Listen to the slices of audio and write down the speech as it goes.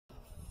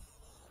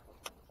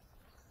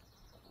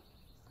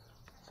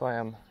So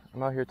I'm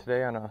out here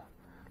today on a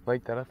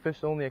lake that I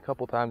fished only a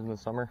couple times in the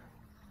summer.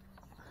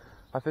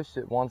 I fished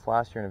it once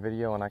last year in a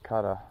video and I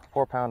caught a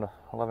 4-pound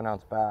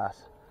 11-ounce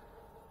bass.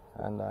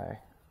 And I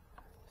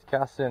just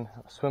casting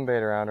a swim bait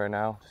around right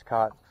now. Just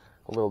caught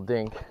a little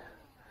dink.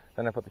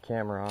 Then I put the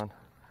camera on.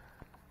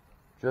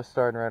 Just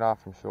starting right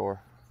off from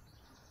shore.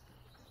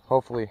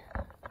 Hopefully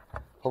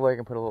I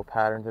can put a little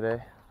pattern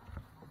today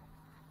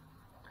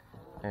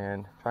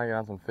and try and get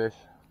on some fish.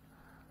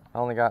 I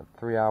only got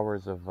 3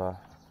 hours of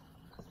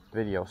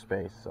video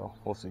space, so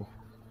we'll see.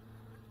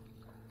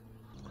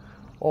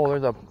 Oh,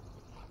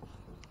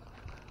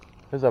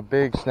 there's a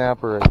big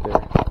snapper right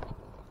there.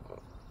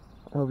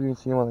 I hope you can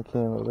see him on the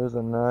camera. There's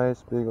a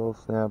nice big old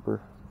snapper.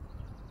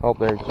 Oh,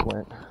 there he just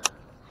went.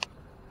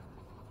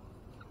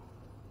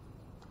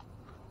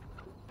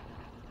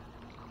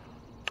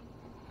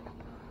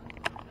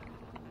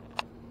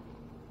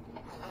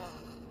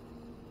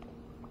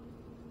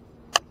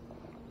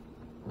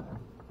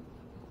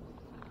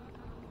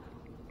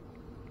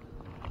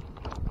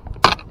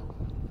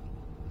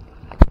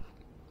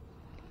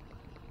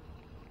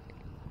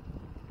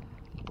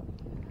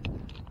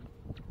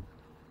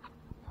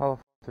 How the f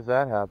does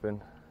that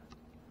happen?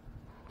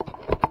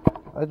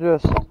 I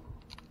just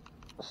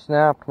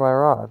snapped my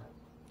rod.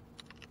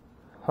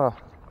 Huh.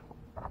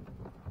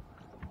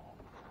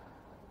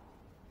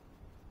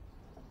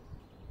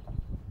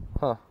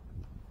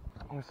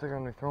 Looks like I'm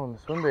gonna be throwing the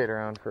swim bait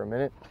around for a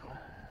minute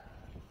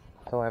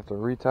until I have to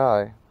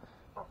retie.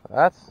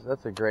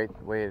 That's a great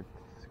way.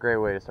 It's a great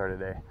way to start a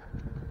day.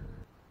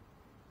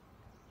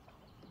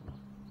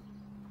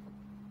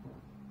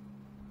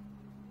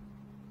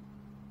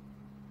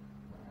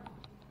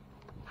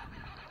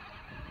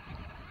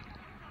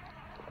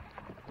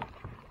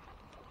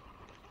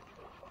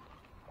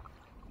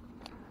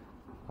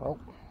 Well,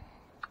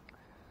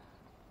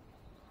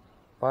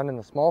 finding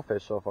the small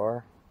fish so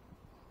far.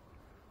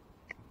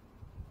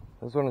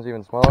 This one is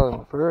even smaller than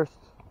the first.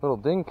 Little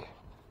dink.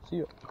 See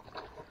ya.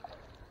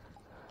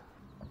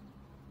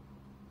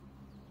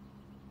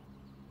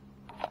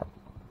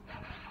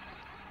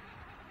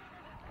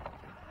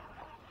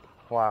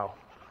 Wow.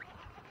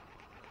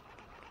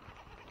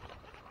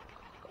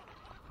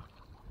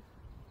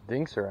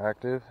 Dinks are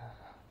active.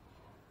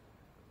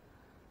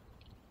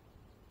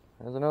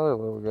 There's another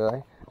little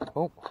guy.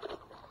 Oh,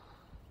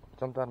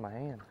 jumped out of my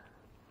hand.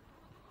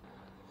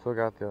 Still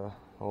got the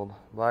old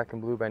black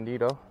and blue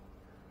bandito.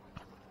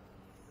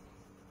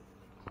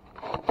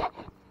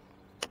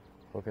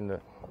 Looking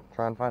to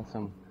try and find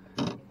some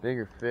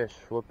bigger fish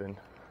flipping.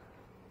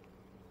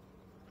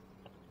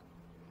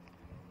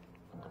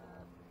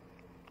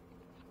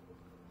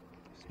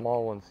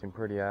 Small ones seem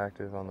pretty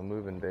active on the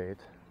moving bait.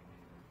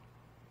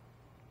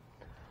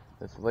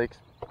 This lake's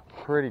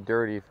pretty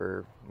dirty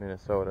for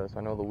Minnesota, so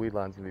I know the weed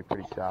line's gonna be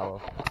pretty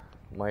shallow.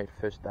 Might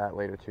fish that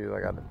later too.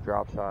 I got a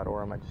drop shot,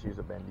 or I might just use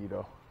a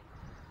bandito.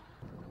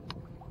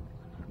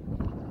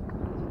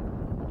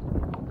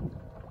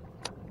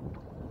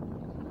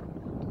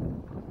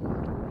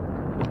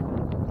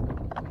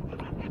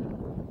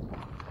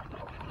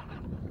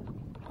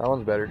 That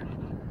one's better.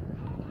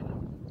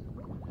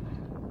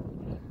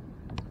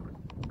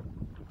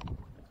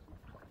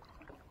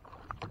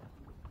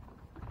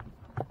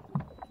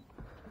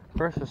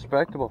 First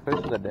respectable fish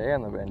of the day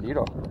on the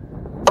bandito.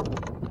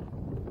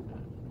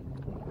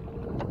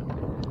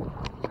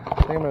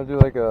 I think I'm gonna do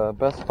like a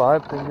best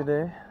 5 thing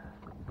today.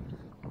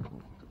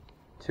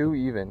 2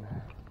 even.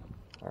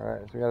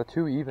 Alright, so we got a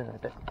 2 even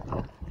right there.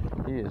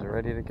 He is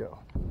ready to go.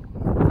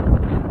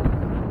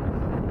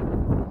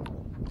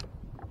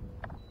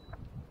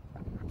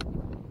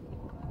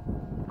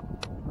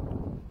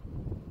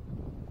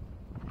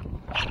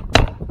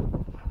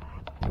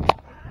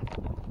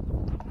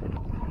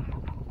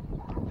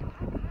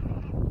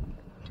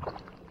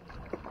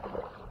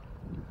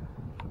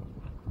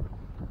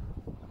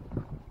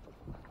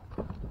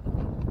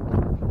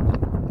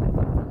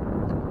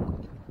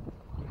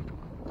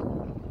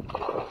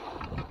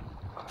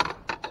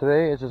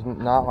 Today is just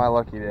not my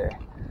lucky day.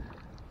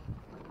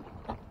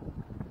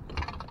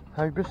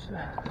 I just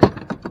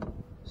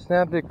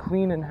snapped it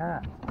clean in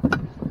half.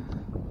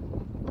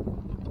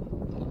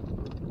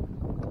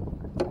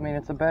 I mean,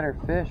 it's a better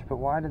fish, but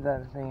why did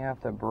that thing have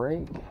to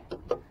break?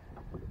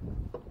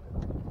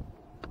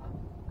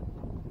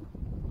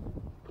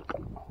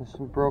 This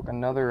broke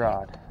another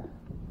rod.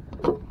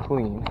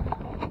 Clean.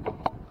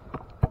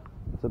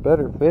 It's a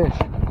better fish.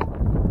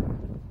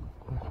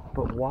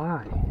 But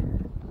why?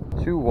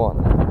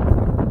 2-1.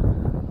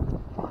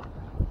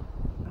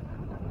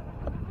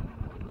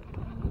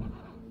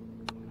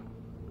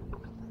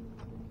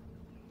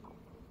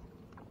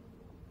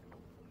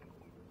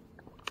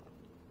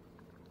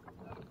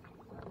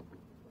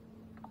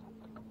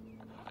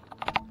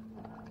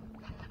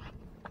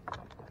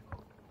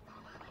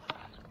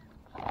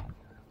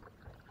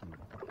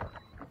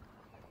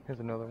 Here's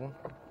another one.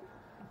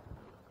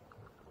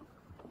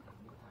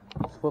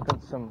 Just flipping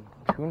some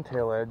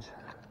coontail edge.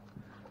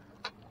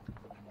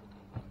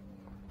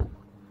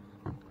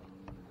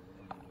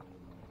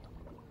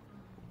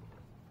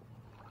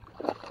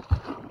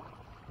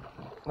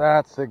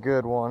 That's a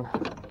good one.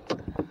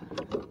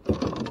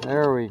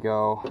 There we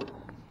go.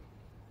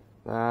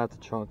 That's a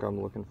chunk I'm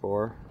looking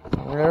for.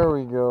 There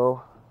we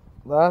go.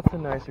 That's a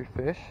nicer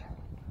fish.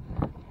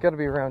 Gotta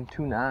be around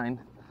 2.9,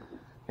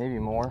 maybe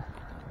more.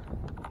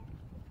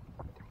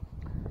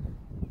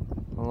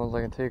 Unless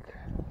I can take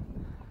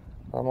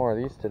a lot more of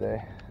these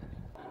today.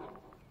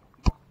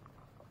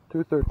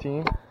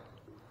 213.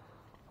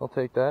 I'll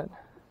take that.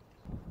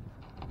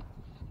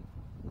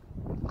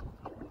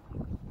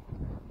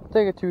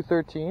 Take a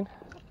 213.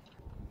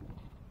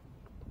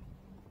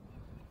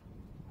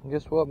 And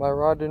guess what? My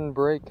rod didn't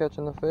break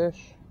catching the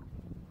fish.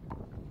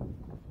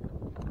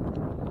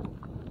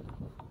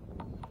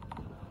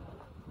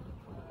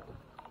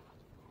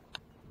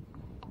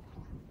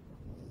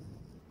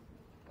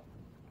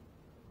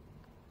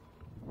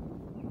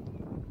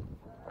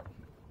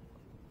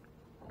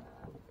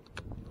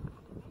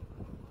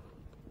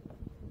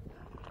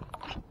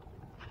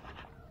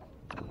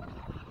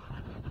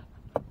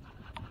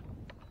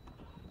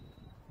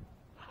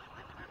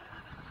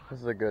 This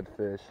is a good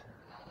fish.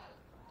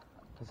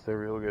 This is a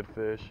real good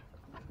fish.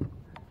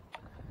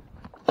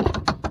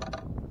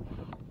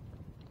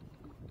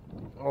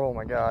 Oh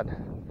my God.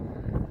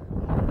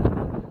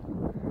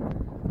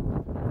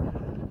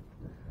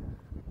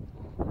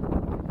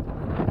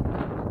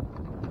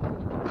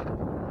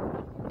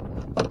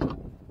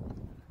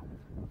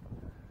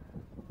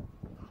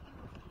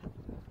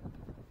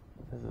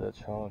 This is a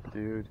chunk,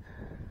 dude.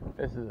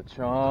 This is a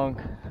chunk.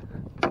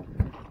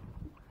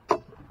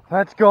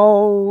 Let's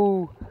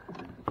go!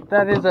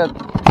 That is a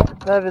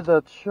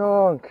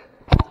chunk.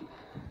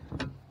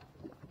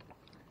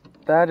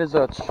 That is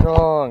a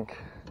chunk.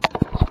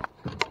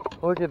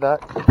 Look at that.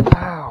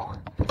 Ow.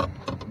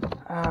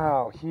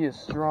 Ow, he is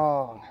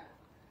strong.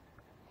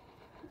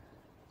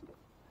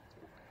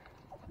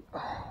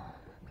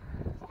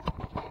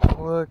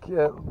 Look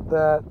at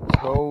that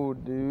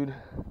toad, dude.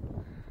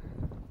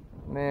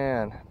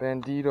 Man,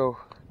 Bandito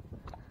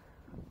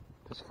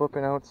just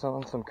flipping out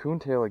on some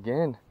coontail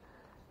again.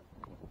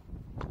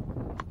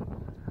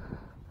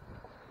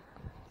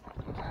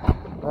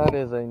 That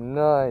is a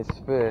nice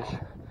fish.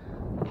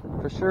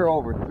 For sure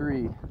over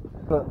 3.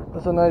 But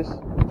that's a nice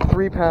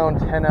 3-pound,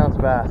 10-ounce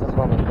bass. That's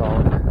what I'm gonna call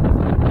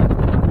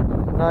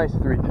it. Nice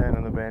 310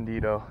 on the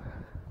Bandito.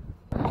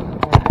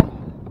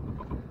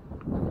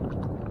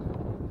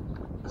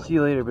 See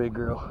you later, big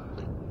girl.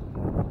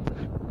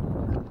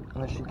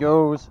 And there she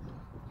goes.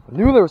 I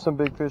knew there was some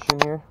big fish in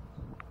here.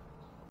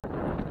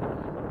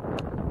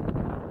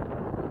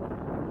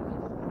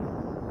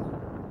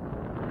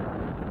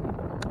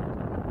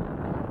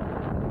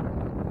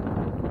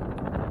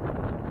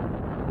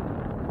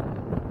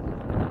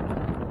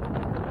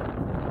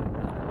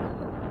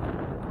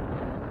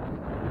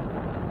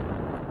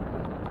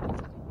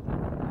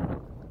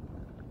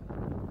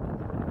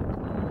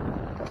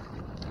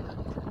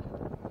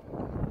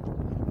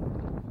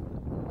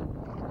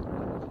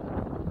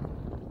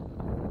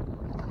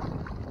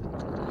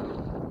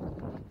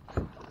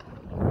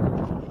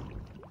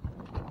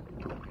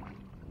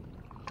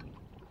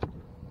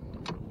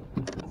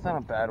 It's not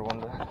a bad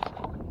one.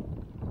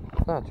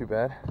 It's not too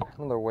bad.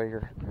 Another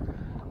wager.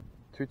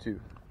 2-2.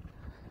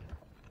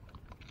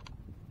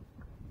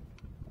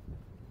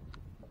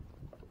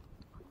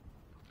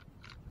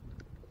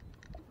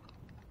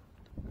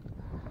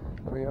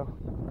 There we go.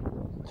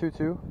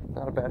 2-2.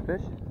 Not a bad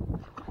fish.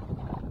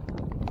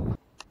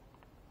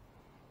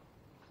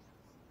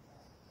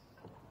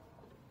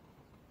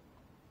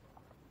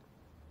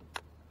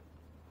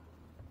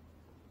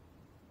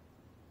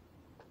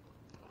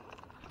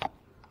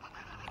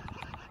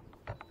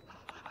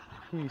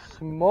 He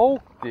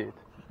smoked it.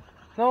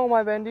 No,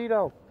 my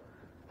Bandito.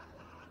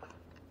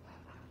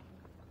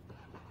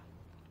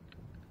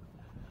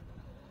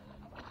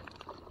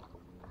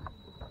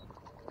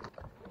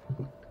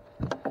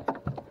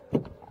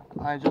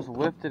 I just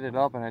lifted it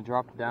up and I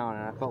dropped it down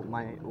and I felt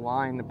my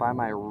line by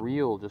my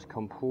reel just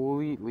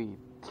completely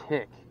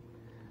tick.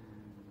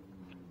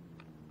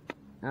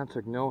 And I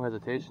took no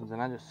hesitations and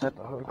I just set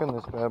the hook on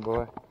this bad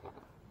boy.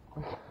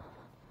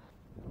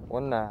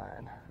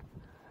 1-9.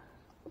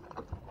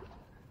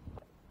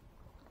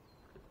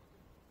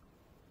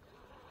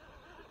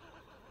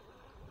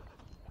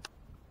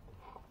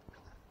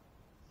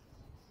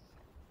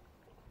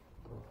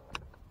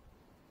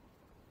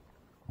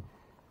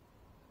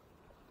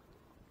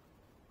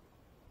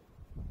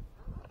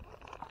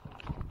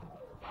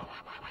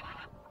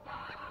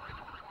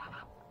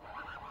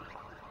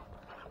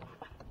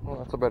 Well,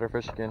 that's a better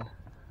fish again.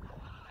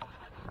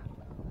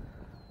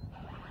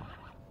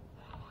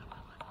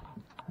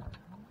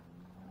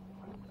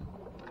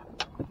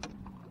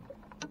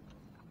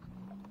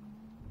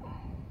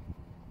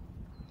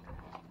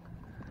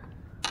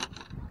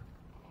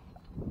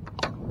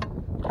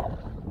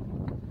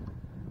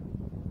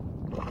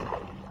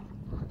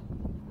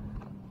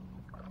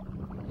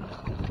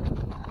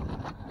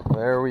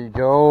 There we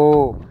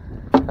go.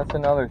 That's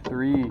another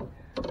 3.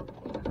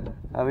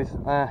 At least,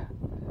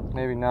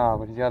 maybe not,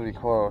 but he's got to be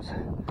close.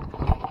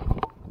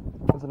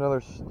 That's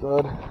another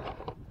stud.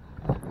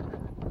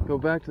 go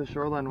back to the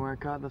shoreline where I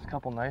caught this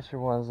couple nicer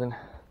ones and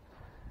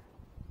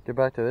get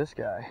back to this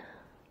guy.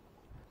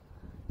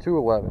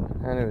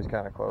 211. I knew he was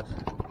kind of close.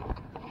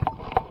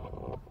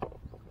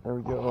 There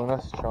we go.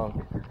 Nice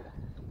chunk.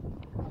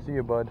 See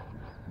you, bud.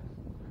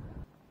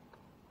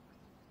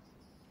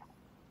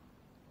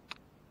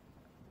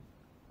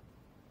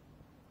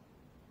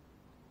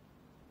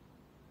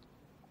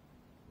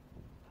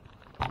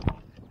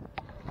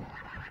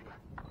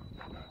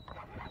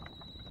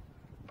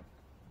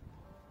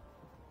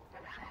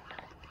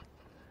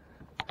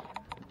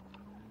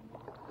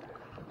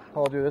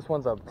 Oh, dude, this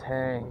one's a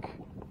tank.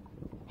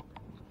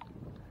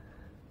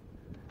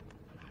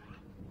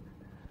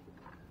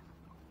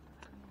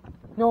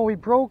 No, he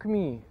broke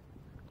me.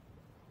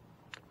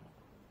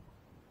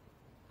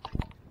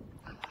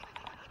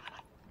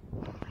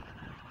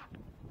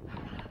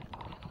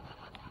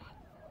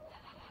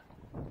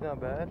 Not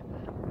bad.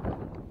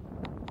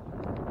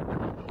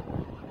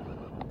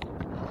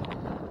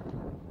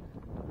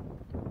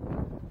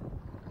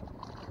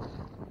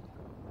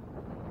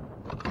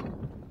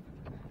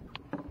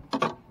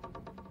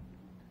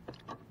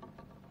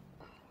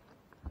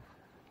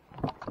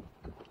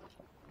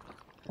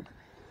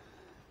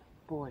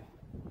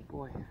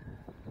 Boy.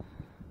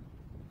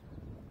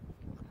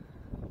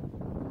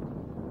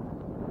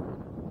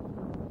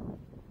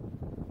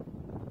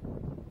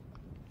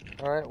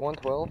 All right,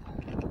 112.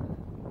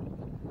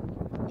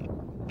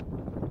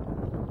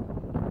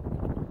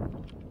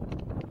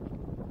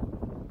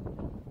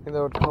 I think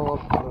that would come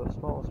up to the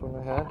smallest one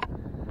I had.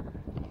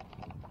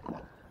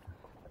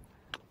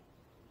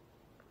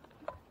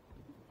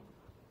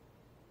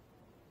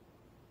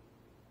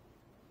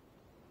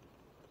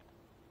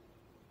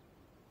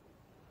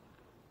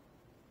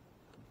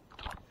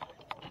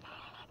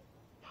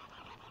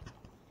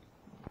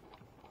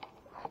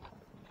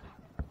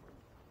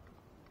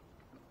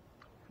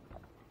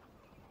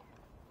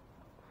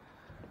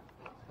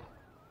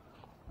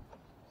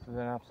 This is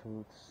an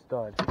absolute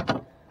stud.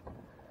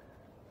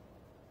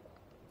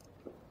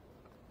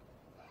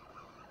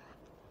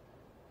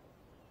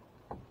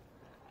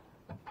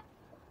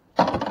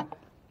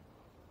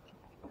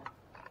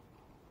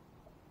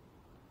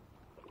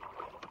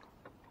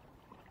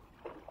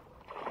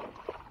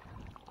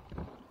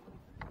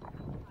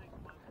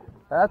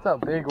 That's a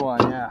big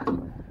one, yeah.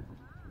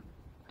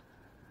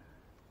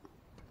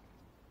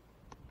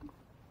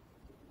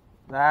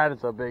 That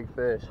is a big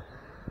fish.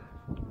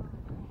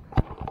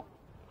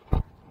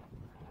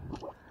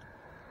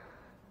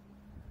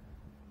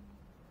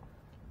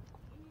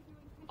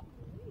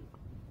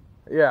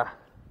 Yeah.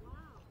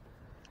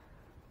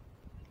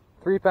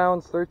 3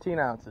 pounds, 13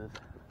 ounces.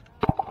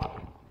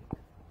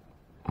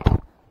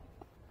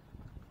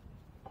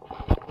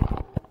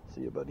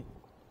 See you, buddy.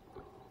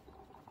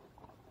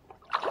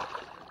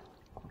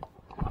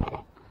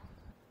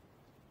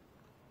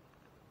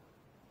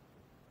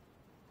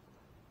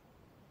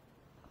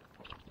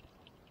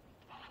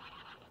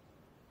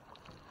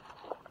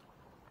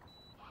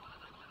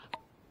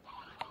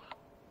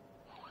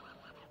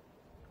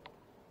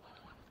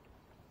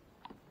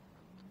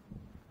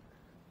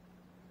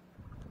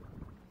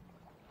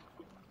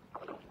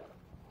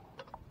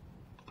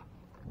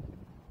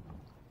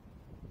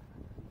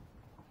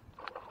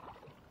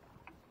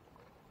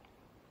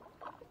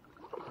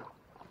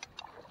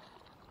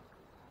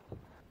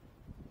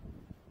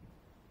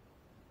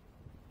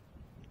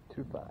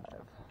 Two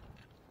five.